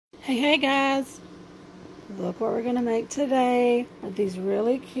Hey guys, look what we're going to make today with these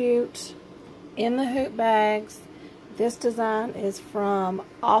really cute in the hoop bags. This design is from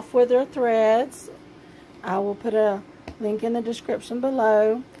Off With Her Threads. I will put a link in the description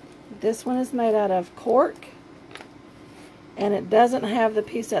below. This one is made out of cork and it doesn't have the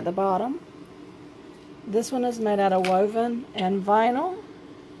piece at the bottom. This one is made out of woven and vinyl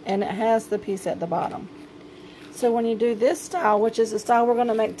and it has the piece at the bottom. So when you do this style, which is the style we're going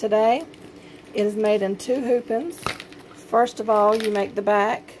to make today, it is made in two hoopings. First of all, you make the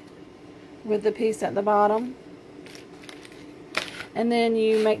back with the piece at the bottom. And then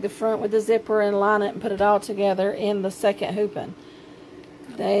you make the front with the zipper and line it and put it all together in the second hooping.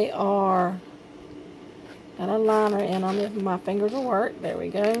 They are, got a liner in them if my fingers will work. There we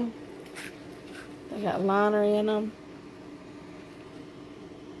go. They got liner in them.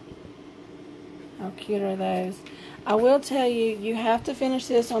 How cute are those? I will tell you, you have to finish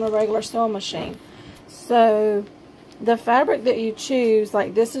this on a regular sewing machine. So the fabric that you choose,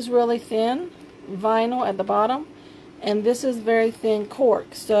 like this is really thin vinyl at the bottom, and this is very thin cork.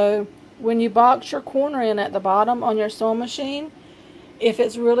 So when you box your corner in at the bottom on your sewing machine, if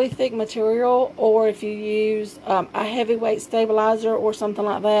it's really thick material or if you use a heavyweight stabilizer or something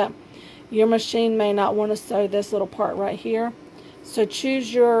like that, your machine may not want to sew this little part right here. So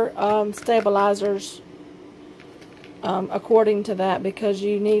choose your stabilizers according to that, because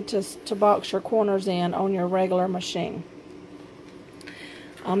you need to box your corners in on your regular machine.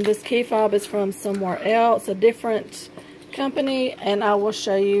 This key fob is from somewhere else, a different company, and I will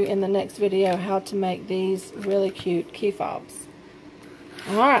show you in the next video how to make these really cute key fobs.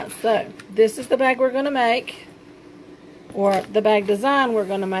 Alright, so this is the bag we're going to make, or the bag design we're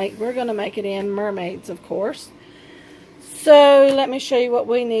going to make. We're going to make it in mermaids, of course. So let me show you what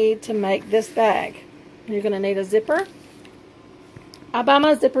we need to make this bag. You're going to need a zipper. I buy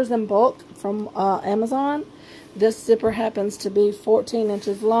my zippers in bulk from Amazon. This zipper happens to be 14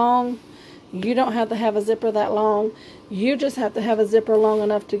 inches long. You don't have to have a zipper that long. You just have to have a zipper long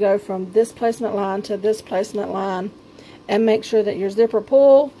enough to go from this placement line to this placement line. And make sure that your zipper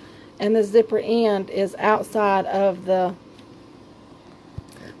pull and the zipper end is outside of the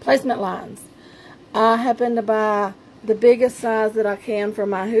placement lines. I happen to buy the biggest size that I can for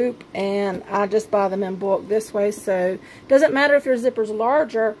my hoop, and I just buy them in bulk this way. So it doesn't matter if your zipper's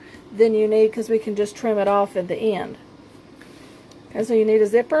larger than you need, because we can just trim it off at the end. Okay, so you need a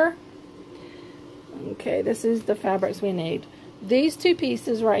zipper. Okay, this is the fabrics we need. These two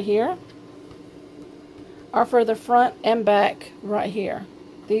pieces right here are for the front and back right here.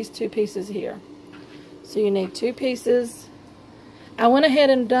 These two pieces here. So you need two pieces. I went ahead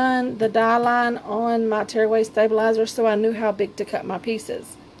and done the die line on my tearaway stabilizer, so I knew how big to cut my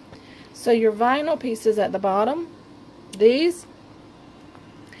pieces. So your vinyl pieces at the bottom, these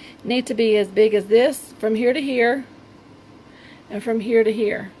need to be as big as this, from here to here, and from here to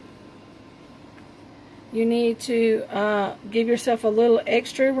here. You need to give yourself a little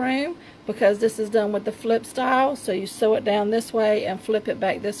extra room, because this is done with the flip style. So you sew it down this way and flip it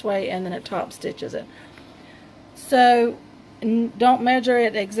back this way, and then it top stitches it. So don't measure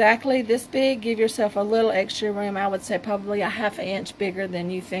it exactly this big. Give yourself a little extra room. I would say probably a ½ inch bigger than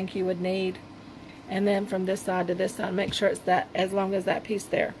you think you would need. And then from this side to this side, make sure it's that as long as that piece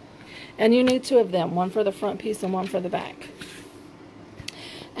there. And you need two of them, one for the front piece and one for the back.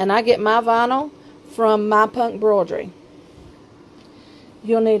 And I get my vinyl from My Punk Broidery.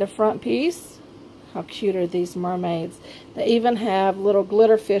 You'll need a front piece. How cute are these mermaids? They even have little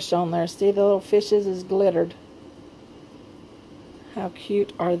glitter fish on there. See, the little fishes is glittered. How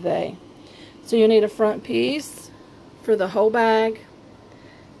cute are they? So you need a front piece for the whole bag.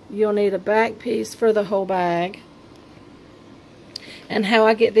 You'll need a back piece for the whole bag. And how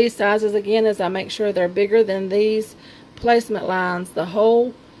I get these sizes again is I make sure they're bigger than these placement lines, the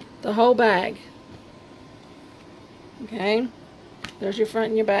whole bag. Okay, there's your front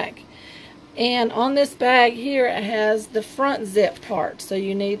and your back. And on this bag here, it has the front zip part. So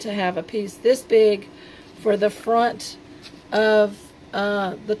you need to have a piece this big for the front of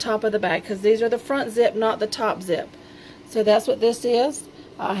the top of the bag, because these are the front zip, not the top zip. So that's what this is.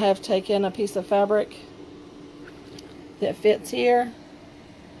 I have taken a piece of fabric that fits here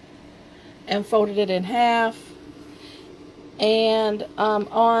and folded it in half. And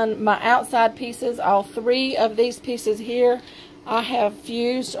on my outside pieces, all three of these pieces here, I have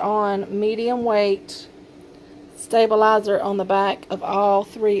fused on medium weight stabilizer on the back of all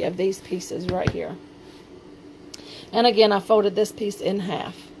three of these pieces right here. And again, I folded this piece in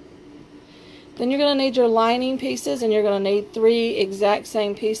half. Then you're going to need your lining pieces, and you're going to need three exact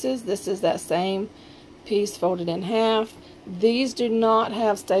same pieces. This is that same piece folded in half. These do not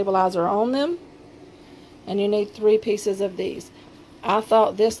have stabilizer on them, and you need 3 pieces of these. I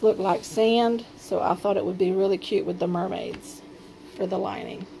thought this looked like sand, so I thought it would be really cute with the mermaids for the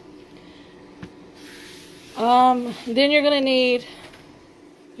lining. Then you're going to need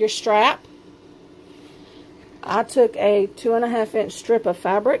your strap. I took a 2.5-inch strip of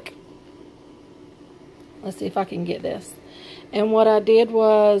fabric. Let's see if I can get this. And what I did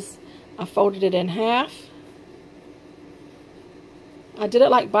was I folded it in half. I did it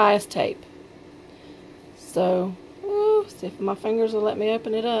like bias tape. So, see if my fingers will let me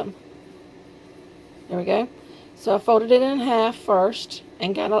open it up. There we go. So I folded it in half first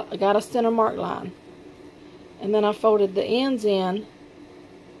and got a center mark line. And then I folded the ends in.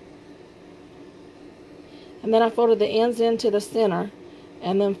 And then I folded the ends into the center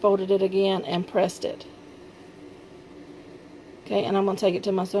and then folded it again and pressed it. Okay, and I'm going to take it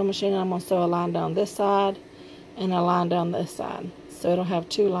to my sewing machine and I'm going to sew a line down this side and a line down this side. So it'll have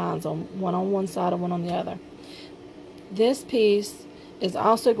 2 lines, one on one side and one on the other. This piece is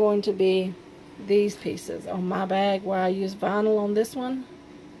also going to be these pieces. On my bag where I use vinyl on this one,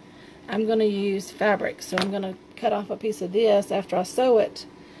 I'm going to use fabric. So I'm going to cut off a piece of this after I sew it,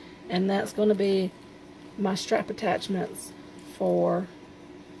 and that's going to be my strap attachments for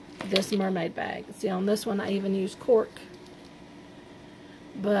this mermaid bag. See, on this one I even use cork,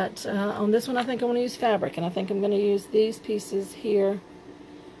 but on this one I think I'm going to use fabric, and I think I'm going to use these pieces here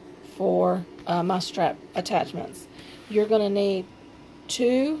for my strap attachments. You're going to need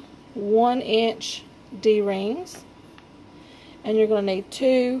 2 1-inch D-rings, and you're going to need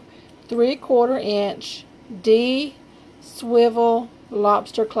 2 3/4-inch D swivel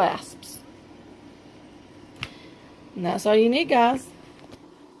lobster clasps. And that's all you need, guys.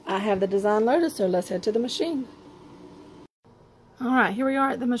 I have the design loaded, so let's head to the machine. Alright, here we are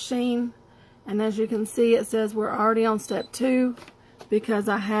at the machine, and as you can see it says we're already on step 2 because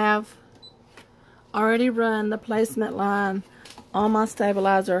I have already run the placement line on my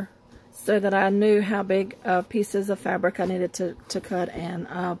stabilizer so that I knew how big pieces of fabric I needed to cut and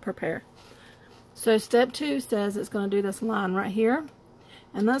prepare. So step 2 says it's going to do this line right here,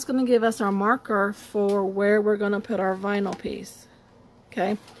 and that's going to give us our marker for where we're going to put our vinyl piece.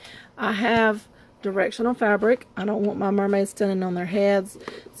 Okay, I have directional fabric. I don't want my mermaids standing on their heads,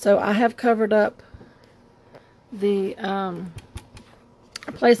 so I have covered up the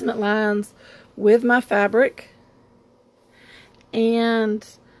placement lines with my fabric and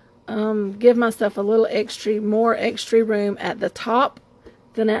give myself a little more extra room at the top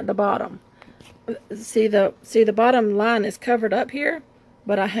than at the bottom. See the bottom line is covered up here,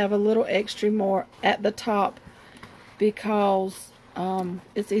 but I have a little extra more at the top because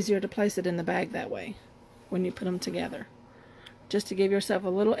it's easier to place it in the bag that way when you put them together, just to give yourself a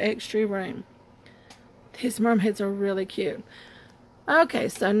little extra room. These mermaids are really cute. Okay,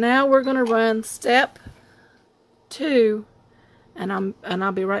 so now we're going to run step 2, and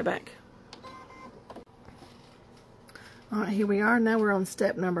I'll be right back. All right, here we are. Now we're on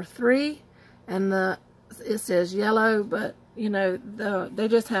step number 3, and it says yellow, but you know they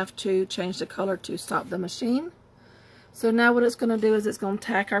just have to change the color to stop the machine. So now what it's going to do is it's going to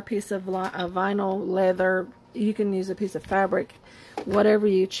tack our piece of vinyl, leather. You can use a piece of fabric, whatever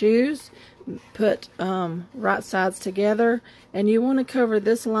you choose. Put right sides together, and you want to cover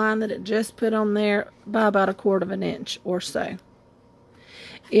this line that it just put on there by about 1/4 inch or so.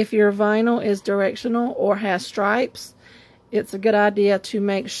 If your vinyl is directional or has stripes, it's a good idea to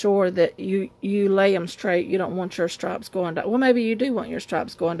make sure that you lay them straight. You don't want your stripes going diagonal. Well, maybe you do want your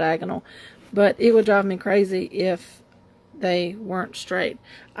stripes going diagonal, but it would drive me crazy if they weren't straight.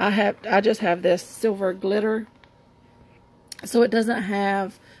 I just have this silver glitter, so it doesn't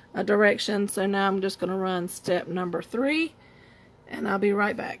have a direction. So now I'm just going to run step number 3, and I'll be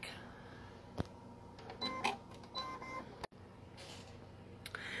right back.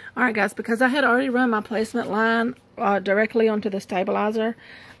 Alright guys, because I had already run my placement line directly onto the stabilizer,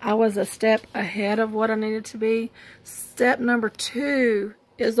 I was a step ahead of what I needed to be. Step number 2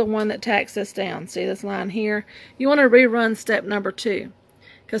 is the one that tacks this down. See this line here? You want to rerun step number 2,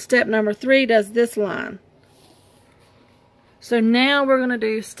 because step number 3 does this line. So now we're going to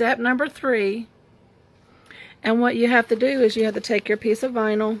do step number 3, and what you have to do is you have to take your piece of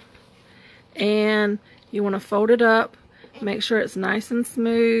vinyl and you want to fold it up. Make sure it's nice and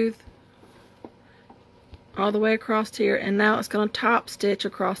smooth all the way across here, and now it's going to top stitch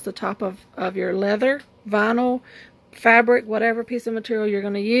across the top of your leather, vinyl, fabric, whatever piece of material you're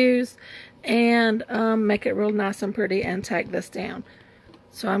going to use, and make it real nice and pretty and tack this down.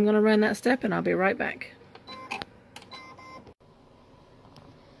 So I'm going to run that step and I'll be right back.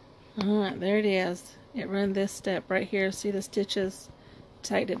 Alright, there it is. it run this step right here. See the stitches?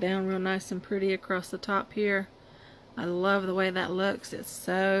 Tacked it down real nice and pretty across the top here. I love the way that looks. It's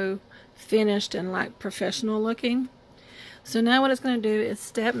so finished and like professional looking. So now what it's going to do is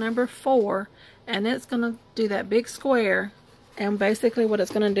step number 4, and it's going to do that big square. And basically what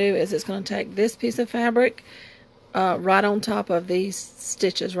it's going to do is it's going to take this piece of fabric right on top of these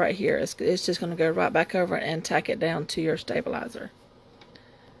stitches right here. It's just going to go right back over and tack it down to your stabilizer.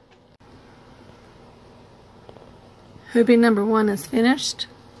 Hooping number 1 is finished.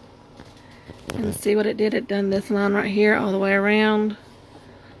 And see what it did? It done this line right here all the way around,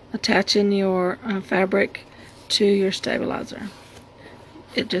 attaching your fabric to your stabilizer.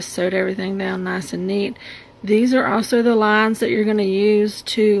 It just sewed everything down nice and neat. These are also the lines that you're going to use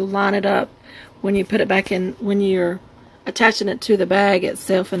to line it up when you put it back in, when you're attaching it to the bag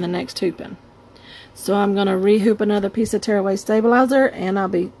itself in the next hooping. So I'm going to re-hoop another piece of tearaway stabilizer, and I'll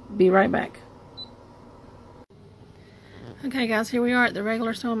be right back. Okay guys, here we are at the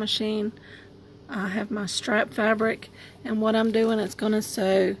regular sewing machine. I have my strap fabric, and what I'm doing is going to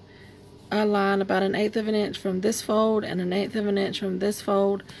sew a line about 1/8 of an inch from this fold and 1/8 of an inch from this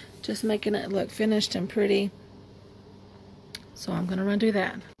fold, just making it look finished and pretty. So I'm going to run do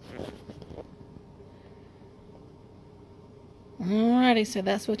that. Alrighty, so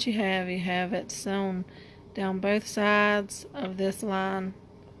that's what you have. You have it sewn down both sides of this line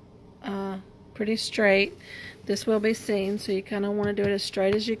pretty straight. This will be seen, so you kind of want to do it as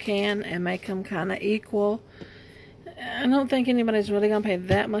straight as you can and make them kind of equal. I don't think anybody's really going to pay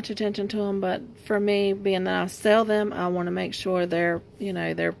that much attention to them, but for me, being that I sell them, I want to make sure they're, you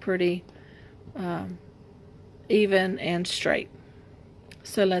know, they're pretty even and straight.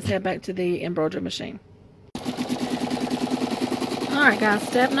 So let's head back to the embroidery machine. Alright guys,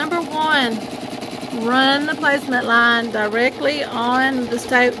 step number 1, run the placement line directly on the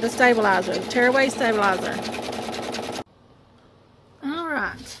stabilizer, the tearaway stabilizer.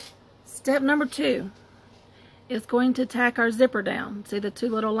 Alright, step number 2 is going to tack our zipper down. See the 2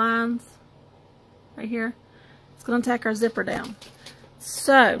 little lines right here? It's going to tack our zipper down.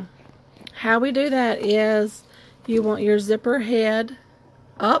 So, how we do that is you want your zipper head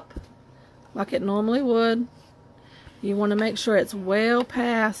up like it normally would. You want to make sure it's well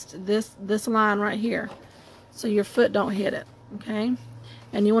past this line right here, so your foot don't hit it, okay?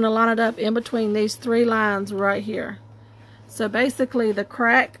 And you want to line it up in between these 3 lines right here. So basically the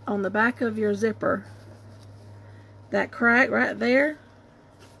crack on the back of your zipper, that crack right there,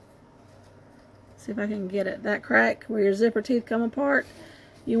 see if I can get it, that crack where your zipper teeth come apart,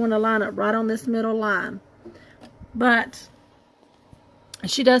 you want to line up right on this middle line. But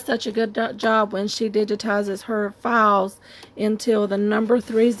she does such a good job when she digitizes her files until the number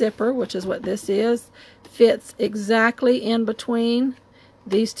 3 zipper, which is what this is, fits exactly in between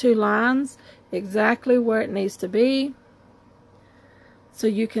these 2 lines, exactly where it needs to be. So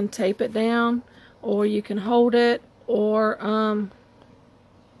you can tape it down, or you can hold it, or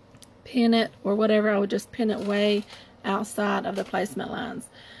pin it, or whatever. I would just pin it way outside of the placement lines.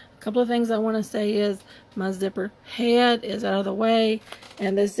 A couple of things I want to say is my zipper head is out of the way,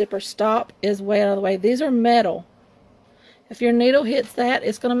 and this zipper stop is way out of the way. These are metal. If your needle hits that,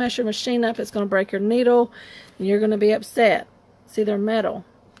 it's going to mess your machine up. It's going to break your needle, and you're going to be upset. See, they're metal.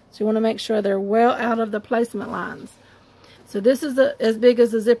 So you want to make sure they're well out of the placement lines. So this is as big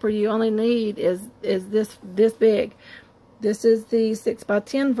as the zipper you only need is this big. This is the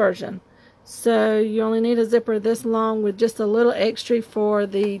 6x10 version. So you only need a zipper this long with just a little extra for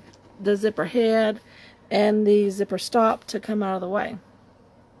the zipper head and the zipper stop to come out of the way.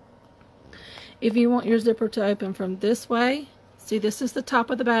 If you want your zipper to open from this way, see, this is the top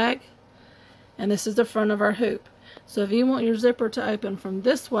of the bag and this is the front of our hoop. So if you want your zipper to open from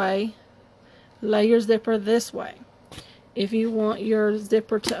this way, lay your zipper this way. If you want your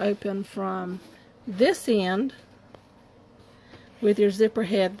zipper to open from this end, with your zipper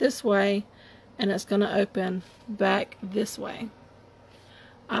head this way, and it's going to open back this way.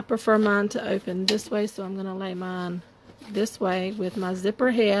 I prefer mine to open this way, so I'm going to lay mine this way with my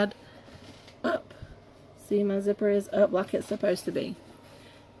zipper head up. See, my zipper is up like it's supposed to be.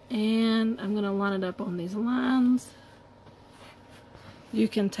 And I'm going to line it up on these lines. You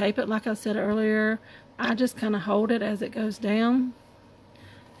can tape it like I said earlier. I just kind of hold it as it goes down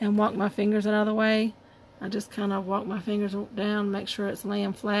and walk my fingers out of the way. I just kind of walk my fingers down, make sure it's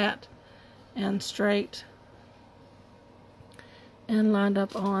laying flat and straight and lined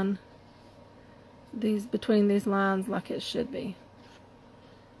up on these, between these lines like it should be.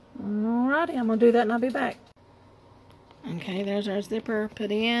 Alrighty, I'm going to do that and I'll be back. Okay, there's our zipper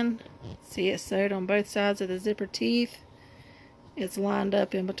put in. See, it's sewed on both sides of the zipper teeth. It's lined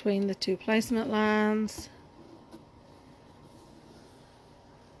up in between the two placement lines.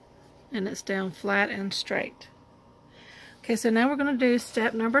 And it's down flat and straight. Okay, so now we're going to do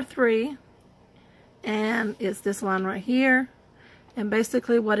step number 3. And it's this line right here. And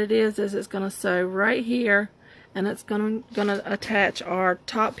basically what it is it's going to sew right here. And it's going to attach our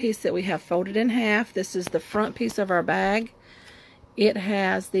top piece that we have folded in half. This is the front piece of our bag. It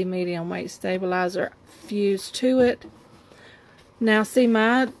has the medium weight stabilizer fused to it. Now see,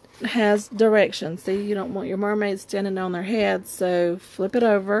 mine has directions. See, you don't want your mermaids standing on their heads, so flip it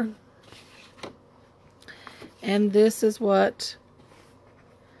over. And this is what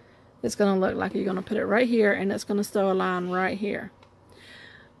it's going to look like. You're going to put it right here, and it's going to sew a line right here.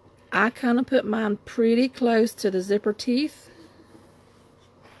 I kind of put mine pretty close to the zipper teeth.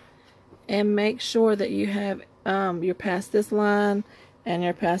 And make sure that you have, you're past this line, and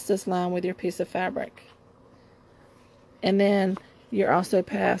you're past this line with your piece of fabric. And then you're also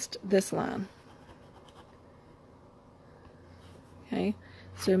past this line. Okay,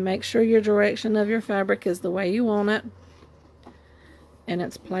 so make sure your direction of your fabric is the way you want it. And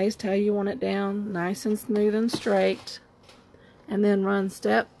it's placed how you want it down, nice and smooth and straight. And then run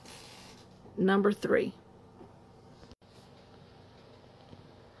step number 3.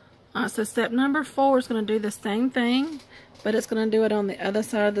 Alright, so step number 4 is going to do the same thing, but it's going to do it on the other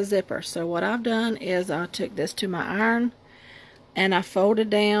side of the zipper. So what I've done is I took this to my iron and I folded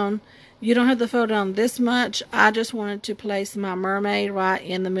down. You don't have to fold down this much. I just wanted to place my mermaid right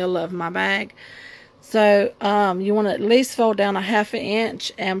in the middle of my bag. So you want to at least fold down a 1/2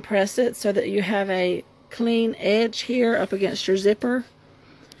 inch and press it so that you have a clean edge here up against your zipper.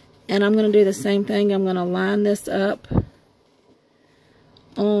 And I'm going to do the same thing. I'm going to line this up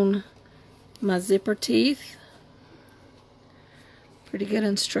on my zipper teeth. Pretty good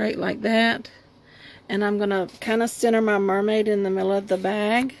and straight like that. And I'm going to kind of center my mermaid in the middle of the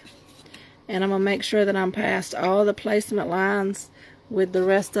bag. And I'm going to make sure that I'm past all the placement lines with the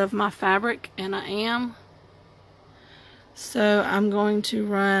rest of my fabric. And I am. So I'm going to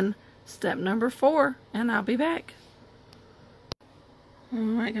run step number 4 and I'll be back.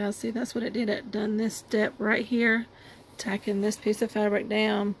 Alright guys, see, that's what it did. It done this step right here, tacking this piece of fabric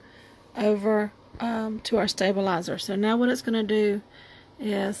down over to our stabilizer. So now what it's going to do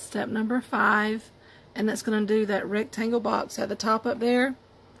is step number 5, and it's going to do that rectangle box at the top up there,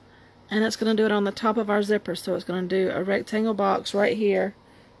 and it's going to do it on the top of our zipper. So it's going to do a rectangle box right here.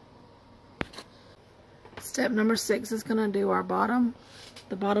 Step number 6 is going to do our bottom,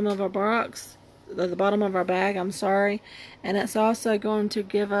 the bottom of our box, the bottom of our bag, I'm sorry. And it's also going to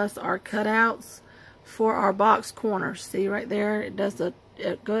give us our cutouts for our box corners. See right there, it does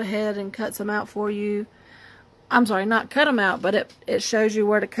it go ahead and cuts them out for you. I'm sorry, not cut them out, but it shows you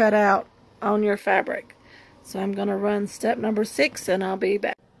where to cut out on your fabric. So I'm going to run step number 6 and I'll be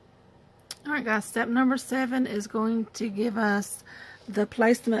back. Alright guys, step number 7 is going to give us the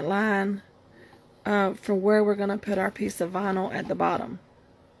placement line for where we're going to put our piece of vinyl at the bottom.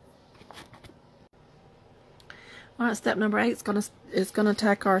 Alright, step number 8 is going to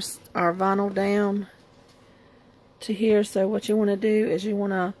tack our vinyl down to here. So what you want to do is you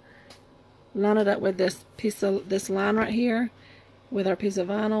want to line it up with this line right here with our piece of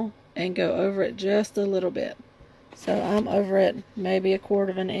vinyl and go over it just a little bit. So I'm over it maybe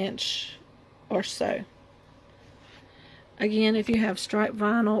 1/4 inch or so. Again, if you have striped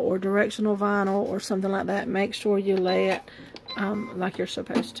vinyl or directional vinyl or something like that, make sure you lay it like you're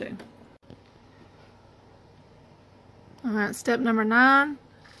supposed to. Alright, step number 9.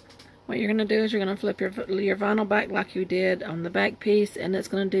 What you're going to do is you're going to flip your vinyl back like you did on the back piece, and it's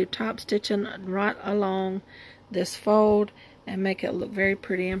going to do top stitching right along this fold and make it look very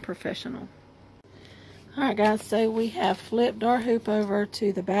pretty and professional. Alright guys, so we have flipped our hoop over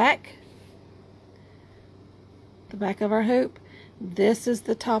to the back of our hoop. This is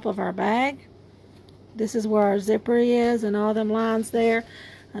the top of our bag. This is where our zipper is and all them lines there.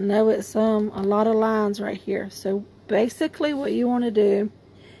 I know it's a lot of lines right here. So basically what you want to do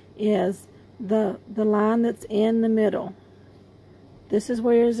is the line that's in the middle. This is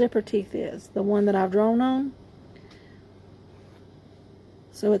where your zipper teeth is, the one that I've drawn on.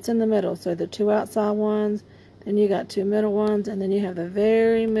 So it's in the middle. So the 2 outside ones, then you got 2 middle ones, and then you have the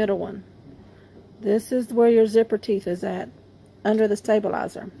very middle one. This is where your zipper teeth is at, under the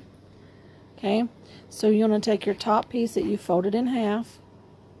stabilizer. Okay, so you want to take your top piece that you folded in half.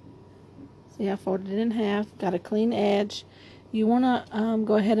 See, I folded it in half, got a clean edge. You want to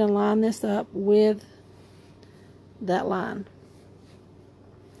go ahead and line this up with that line.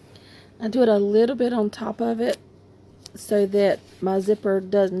 I do it a little bit on top of it so that my zipper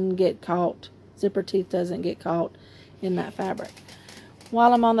doesn't get caught, zipper teeth doesn't get caught in that fabric.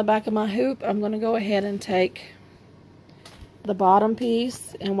 while I'm on the back of my hoop, I'm going to go ahead and take the bottom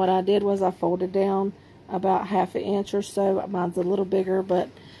piece, and what I did was I folded down about 1/2 inch or so. Mine's a little bigger, but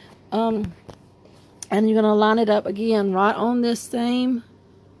and you're going to line it up again right on this same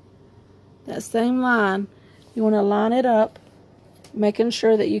line. You want to line it up, making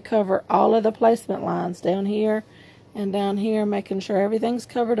sure that you cover all of the placement lines down here and down here, making sure everything's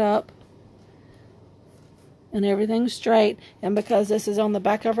covered up and everything's straight. And because this is on the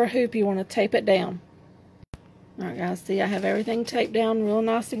back of our hoop, you want to tape it down. Alright guys, see, I have everything taped down real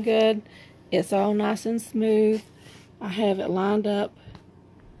nice and good. It's all nice and smooth. I have it lined up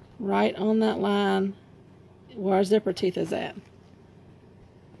right on that line where our zipper teeth is at.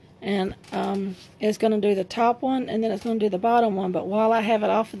 And it's going to do the top one, and then it's going to do the bottom one. But while I have it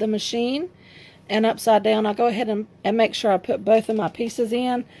off of the machine and upside down, I'll go ahead and make sure I put both of my pieces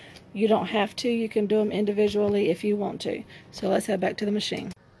in. You don't have to. You can do them individually if you want to. So let's head back to the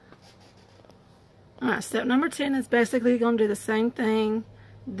machine. Alright, step number 10 is basically going to do the same thing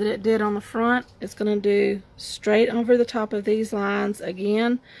that it did on the front. It's going to do straight over the top of these lines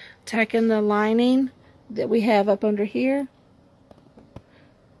again, tacking the lining that we have up under here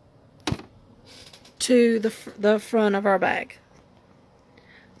to the front of our bag.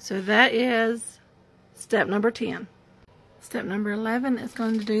 So that is step number 10. Step number 11 is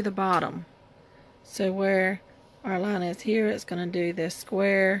going to do the bottom. So where our line is here, it's going to do this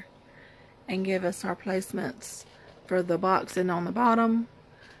square and give us our placements for the boxing on the bottom.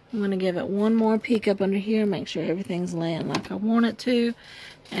 I'm going to give it one more peek up under here, make sure everything's laying like I want it to,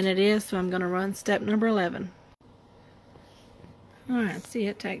 and it is. So I'm going to run step number 11. Alright, see,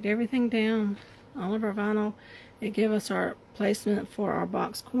 it tacked everything down, all of our vinyl. It gave us our placement for our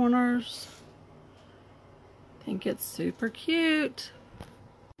box corners. I think it's super cute.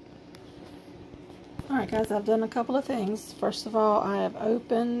 Alright guys, I've done a couple of things. First of all, I have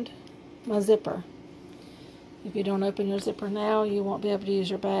opened my zipper. If you don't open your zipper now, you won't be able to use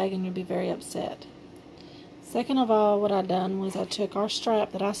your bag and you'll be very upset. Second of all, what I done was I took our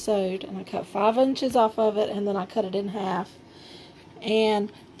strap that I sewed and I cut 5 inches off of it, and then I cut it in half.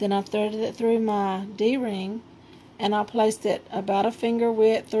 And then I threaded it through my D-ring, and I placed it about a finger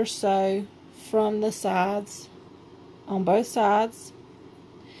width or so from the sides, on both sides.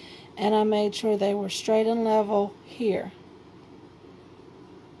 And I made sure they were straight and level here.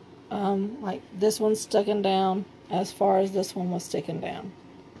 Like this one's sticking down as far as this one was sticking down.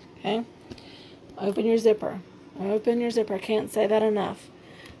 Okay? Open your zipper. Open your zipper. I can't say that enough.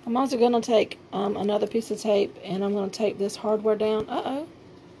 I'm also going to take another piece of tape, and I'm going to tape this hardware down. Uh-oh.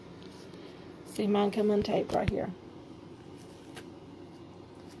 See mine come untaped right here.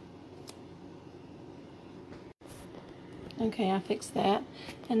 Okay, I fixed that.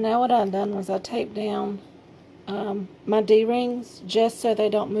 And now what I've done was I taped down my D-rings just so they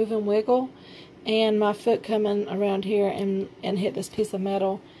don't move and wiggle, and my foot coming around here and hit this piece of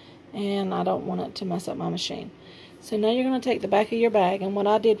metal, and I don't want it to mess up my machine. So now you're going to take the back of your bag, and what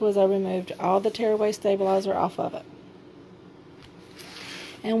I did was I removed all the tearaway stabilizer off of it.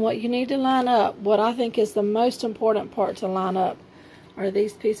 And what you need to line up, what I think is the most important part to line up, are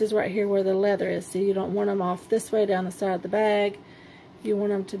these pieces right here where the leather is. So you don't want them off this way down the side of the bag. You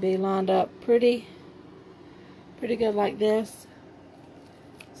want them to be lined up pretty good like this.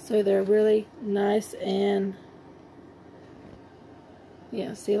 So they're really nice, and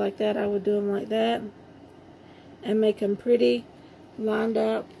yeah, see, like that. I would do them like that and make them pretty lined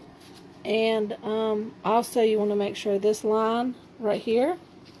up. And also you want to make sure this line right here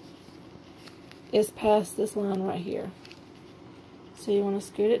is past this line right here. So you want to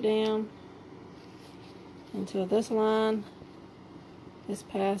scoot it down until this line is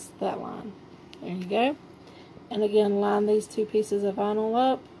past that line. There you go. And again, line these two pieces of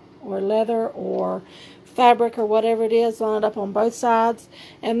vinyl up, or leather, or fabric, or whatever it is, line it up on both sides.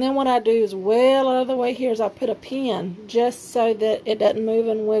 And then what I do is, well out of the way here, is I put a pin just so that it doesn't move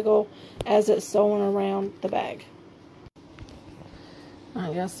and wiggle as it's sewing around the bag.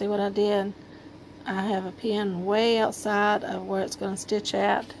 Alright, y'all see what I did? I have a pin way outside of where it's going to stitch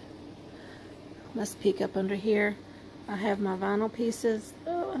at. Let's peek up under here. I have my vinyl pieces.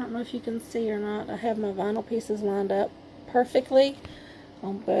 Oh, I don't know if you can see or not. I have my vinyl pieces lined up perfectly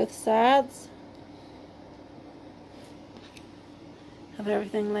on both sides. Have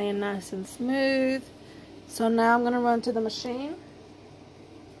everything laying nice and smooth. So now I'm going to run to the machine,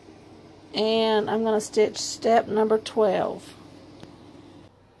 and I'm going to stitch step number 12.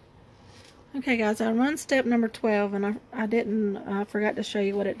 Okay guys, I run step number 12, and I forgot to show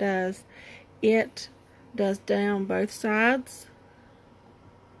you what it does. It does down both sides.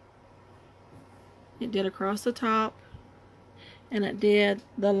 It did across the top, and it did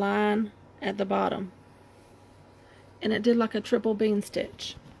the line at the bottom. And it did like a triple bean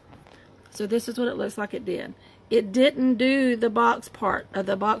stitch. So this is what it looks like it did. It didn't do the box part of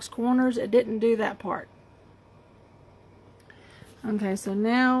the box corners. It didn't do that part. Okay, so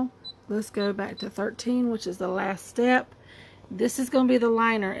now let's go back to 13, which is the last step. This is going to be the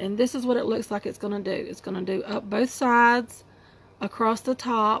liner, and this is what it looks like it's going to do. It's going to do up both sides, across the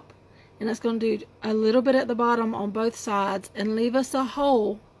top, and it's going to do a little bit at the bottom on both sides and leave us a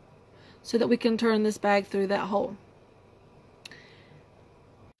hole so that we can turn this bag through that hole.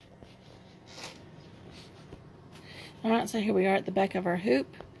 Alright, so here we are at the back of our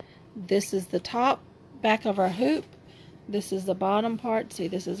hoop. This is the top back of our hoop. This is the bottom part. See,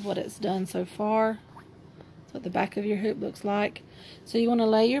 this is what it's done so far. That's what the back of your hoop looks like. So you want to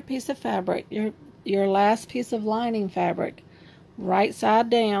lay your piece of fabric, your last piece of lining fabric, right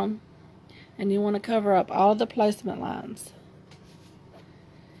side down, and you want to cover up all the placement lines.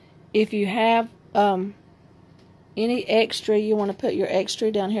 If you have any extra, you want to put your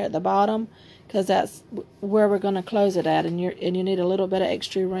extra down here at the bottom, because that's where we're going to close it at, and you need a little bit of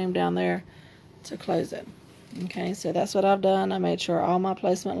extra room down there to close it. Okay, so that's what I've done. I made sure all my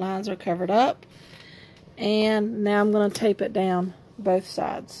placement lines are covered up, and now I'm going to tape it down both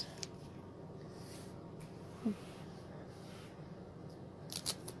sides.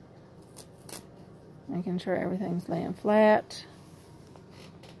 Making sure everything's laying flat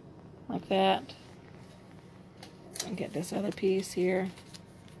like that. And get this other piece here.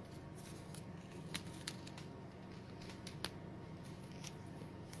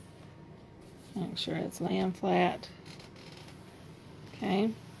 Make sure it's laying flat.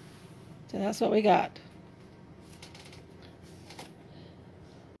 Okay, so that's what we got.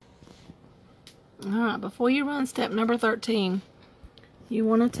 Alright, before you run step number 13, you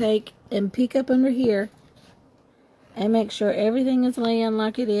want to take and peek up under here and make sure everything is laying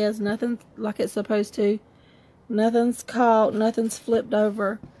like it is, nothing like it's supposed to, nothing's caught, nothing's flipped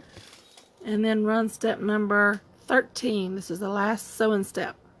over, and then run step number 13. This is the last sewing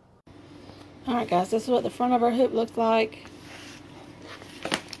step. Alright guys, this is what the front of our hoop looks like.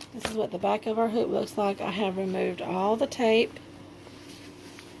 This is what the back of our hoop looks like. I have removed all the tape.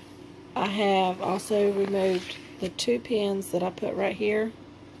 I have also removed the 2 pins that I put right here.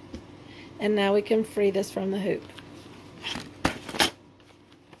 And now we can free this from the hoop.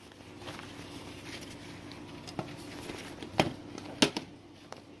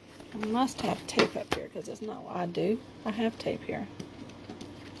 I must have tape up here because it's not what I do. I have tape here.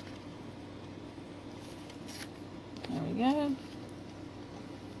 There we go.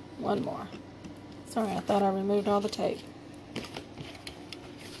 One more. Sorry, I thought I removed all the tape.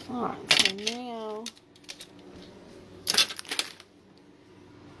 Alright, so now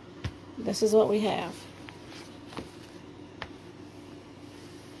this is what we have.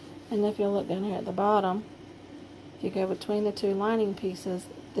 And if you look down here at the bottom, if you go between the 2 lining pieces,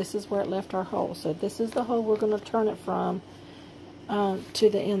 this is where it left our hole. So this is the hole we're going to turn it from to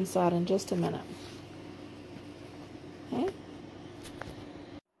the inside in just a minute. Okay.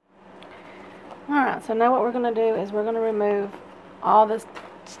 Alright, so now what we're going to do is we're going to remove all this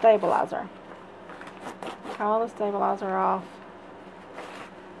stabilizer. All the stabilizer off.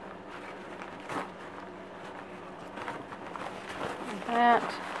 Like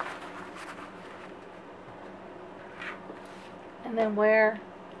that. And then where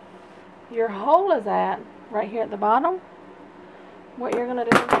your hole is at, right here at the bottom, what you're going to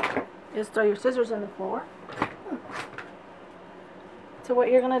do is throw your scissors in the floor. So what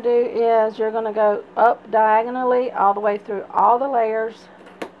you're going to do is you're going to go up diagonally all the way through all the layers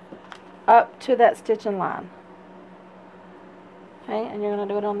up to that stitching line. Okay, and you're going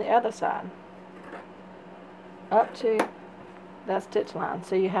to do it on the other side. Up to that stitch line.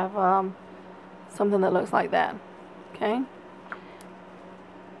 So you have something that looks like that. Okay.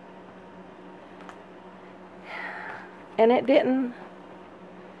 And it didn't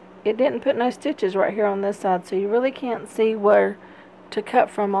put no stitches right here on this side, so you really can't see where to cut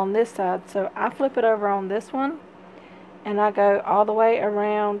from on this side. So I flip it over on this one and I go all the way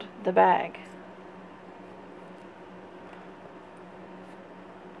around the bag.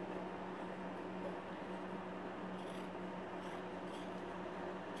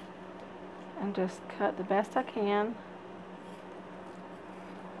 And just cut the best I can.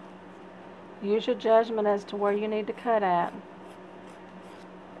 Use your judgment as to where you need to cut at.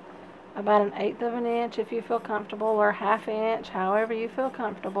 About 1/8 of an inch if you feel comfortable, or 1/2 inch, however you feel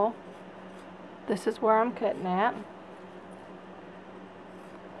comfortable. This is where I'm cutting at.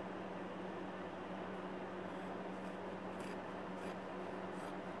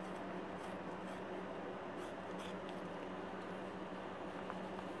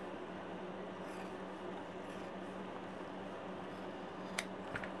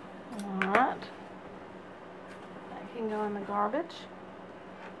 the garbage.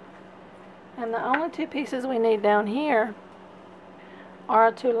 And the only two pieces we need down here are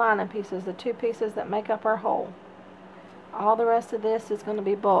our two lining pieces, the two pieces that make up our hole. All the rest of this is going to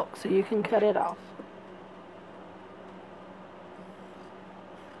be bulk, so you can cut it off.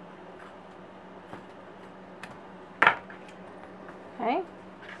 Okay,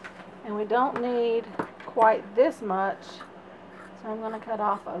 and we don't need quite this much, so I'm going to cut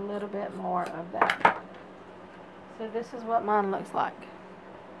off a little bit more of that. So this is what mine looks like.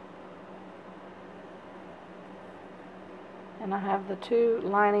 And I have the two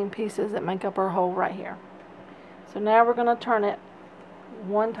lining pieces that make up our hole right here. So now we're going to turn it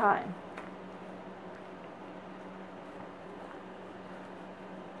one time.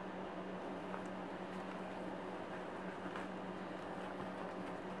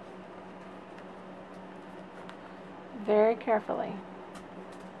 Very carefully.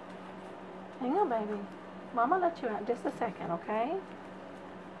 Hang on, baby. Mama let you out just a second, okay?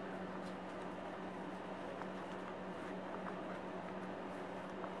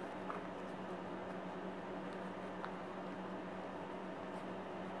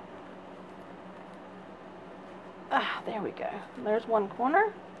 Ah, there we go. There's one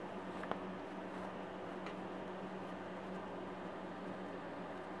corner.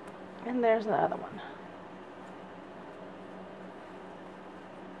 And there's the other one.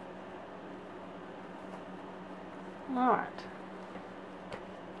 Alright.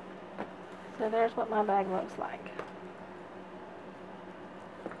 So there's what my bag looks like.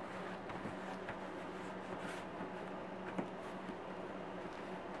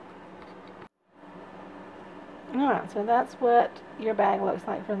 Alright, so that's what your bag looks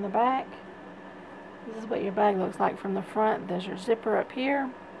like from the back. This is what your bag looks like from the front. There's your zipper up here.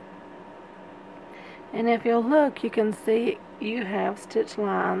 And if you'll look, you can see you have stitch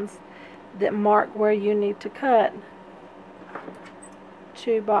lines that mark where you need to cut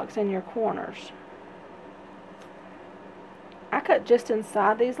to box in your corners. I cut just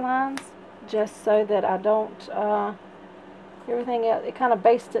inside these lines just so that I don't everything else, it kind of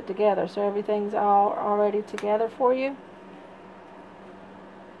bastes it together so everything's all already together for you.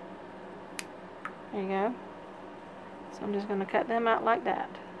 There you go. So I'm just going to cut them out like that.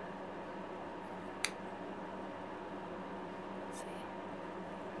 Let's see.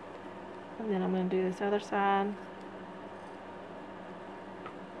 And then I'm going to do this other side.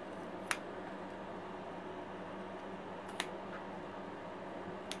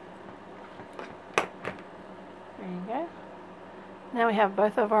 There you go. Now we have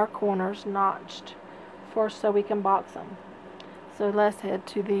both of our corners notched so we can box them. So let's head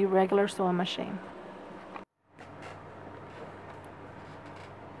to the regular sewing machine.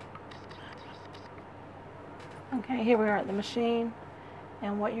 Okay, here we are at the machine,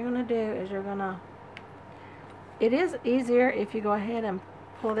 and what you're going to do is you're going to, it is easier if you go ahead and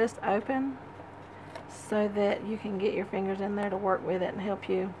pull this open so that you can get your fingers in there to work with it and help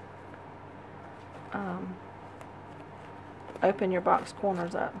you open your box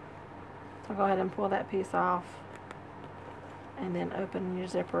corners up. So go ahead and pull that piece off and then open your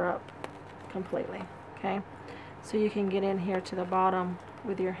zipper up completely. Okay, so you can get in here to the bottom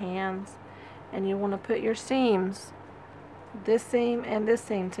with your hands, and you want to put your seams, this seam and this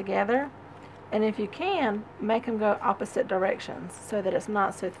seam together, and if you can, make them go opposite directions so that it's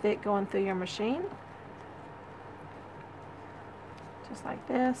not so thick going through your machine. Just like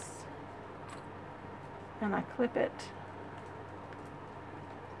this, and I clip it.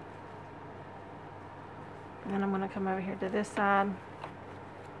 And then I'm going to come over here to this side.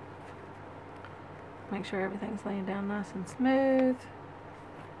 Make sure everything's laying down nice and smooth.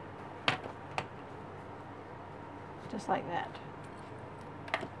 Just like that.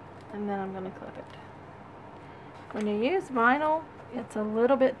 And then I'm going to clip it. When you use vinyl, it's a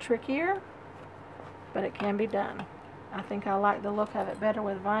little bit trickier, but it can be done. I think I like the look of it better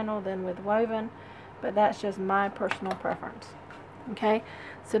with vinyl than with woven, but that's just my personal preference. Okay,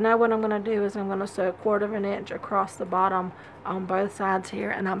 so now what I'm going to do is I'm going to sew 1/4 of an inch across the bottom on both sides here,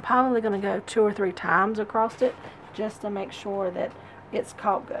 and I'm probably going to go 2 or 3 times across it just to make sure that it's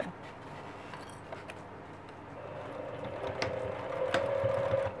caught good.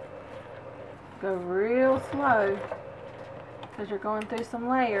 Go real slow because you're going through some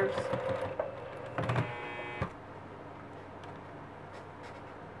layers.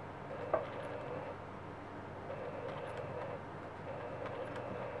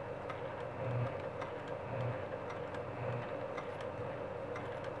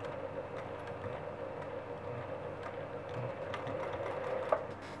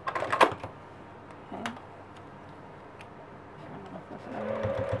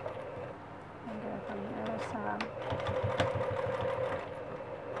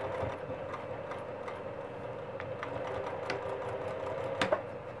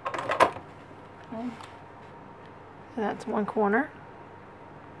 So that's one corner.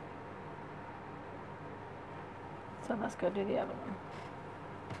 So let's go do the other one.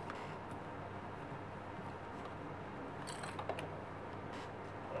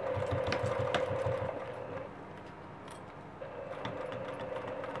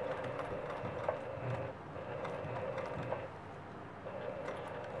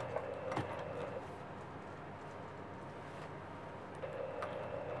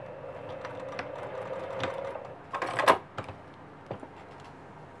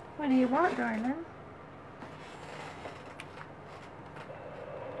 What do you want, darling?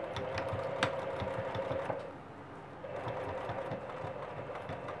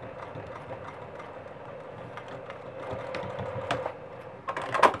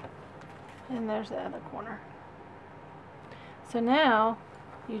 And there's the other corner. So now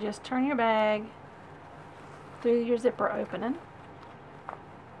you just turn your bag through your zipper opening.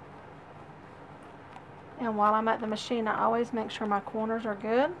 And while I'm at the machine, I always make sure my corners are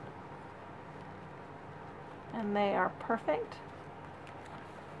good. And they are perfect.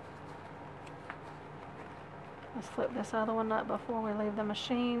 Let's flip this other one up before we leave the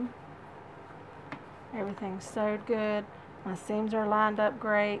machine. Everything's sewed good. My seams are lined up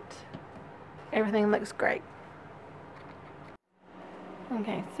great. Everything looks great.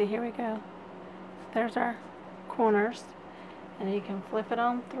 Okay, see, here we go. There's our corners. And you can flip it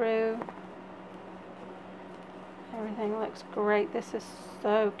on through. Everything looks great. This is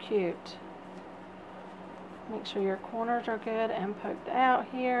so cute. Make sure your corners are good and poked out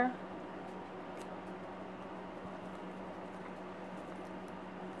here.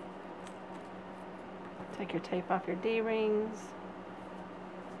 Take your tape off your D-rings.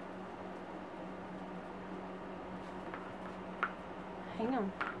 Hang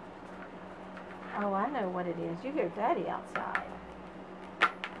on. Oh, I know what it is. You hear Daddy outside.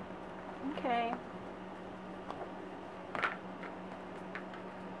 Okay.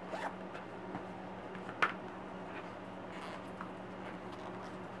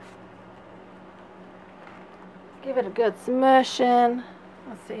 Give it a good smushing.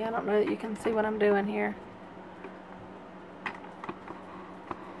 Let's see, I don't know that you can see what I'm doing here.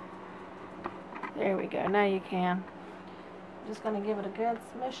 There we go, now you can. I'm just going to give it a good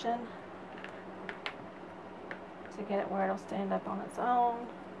smushing to get it where it'll stand up on its own.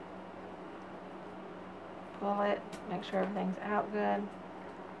 Pull it, make sure everything's out good.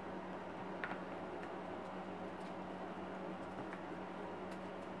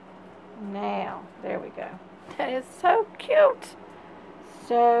 Now, there we go. That is so cute.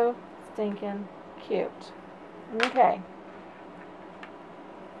 So stinking cute. Okay.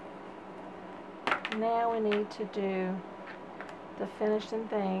 Now we need to do the finishing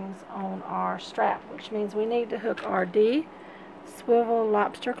things on our strap, which means we need to hook our D swivel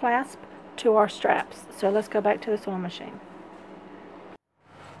lobster clasp to our straps. So let's go back to the sewing machine.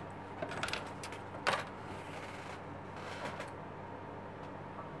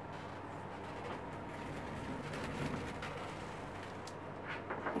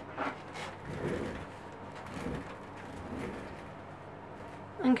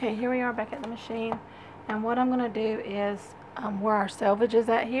 Okay, here we are back at the machine, and what I'm going to do is where our selvage is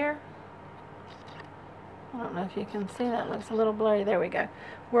at here. I don't know if you can see that, it looks a little blurry. There we go.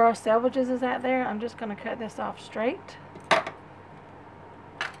 Where our selvages is at there, I'm just going to cut this off straight.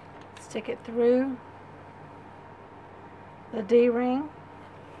 Stick it through the D-ring,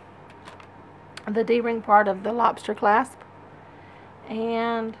 part of the lobster clasp,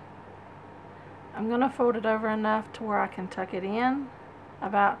 and I'm going to fold it over enough to where I can tuck it in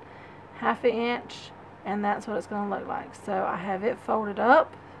about 1/2 inch, and that's what it's going to look like. So I have it folded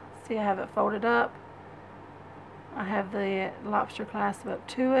up. See, I have it folded up. I have the lobster clasp up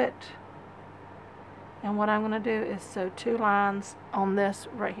to it, and what I'm going to do is sew 2 lines on this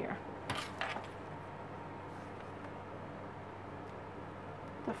right here.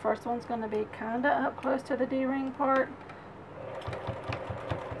 The first one's going to be kind of up close to the D-ring part.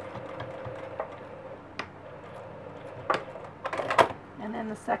 And then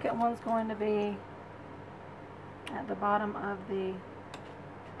the second one's going to be at the bottom of the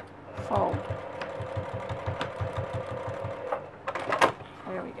fold.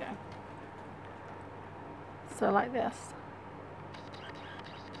 There we go. So like this.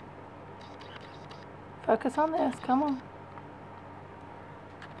 Focus on this, come on.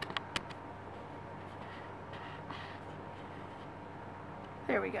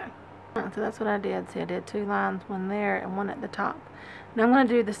 There we go. So that's what I did. See, I did 2 lines, one there and one at the top. Now I'm going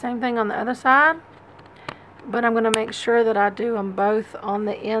to do the same thing on the other side, but I'm going to make sure that I do them both on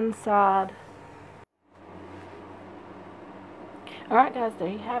the inside. Alright guys, there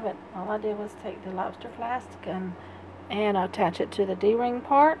you have it. All I did was take the lobster clasp and And I'll attach it to the D-ring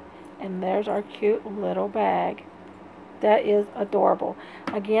part. And there's our cute little bag. That is adorable.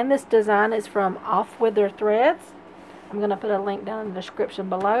 Again, this design is from Off Wither Threads. I'm going to put a link down in the description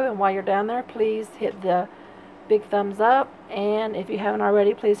below. And while you're down there, please hit the big thumbs up. And if you haven't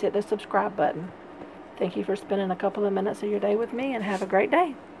already, please hit the subscribe button. Thank you for spending a couple of minutes of your day with me, and have a great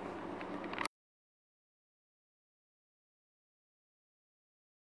day.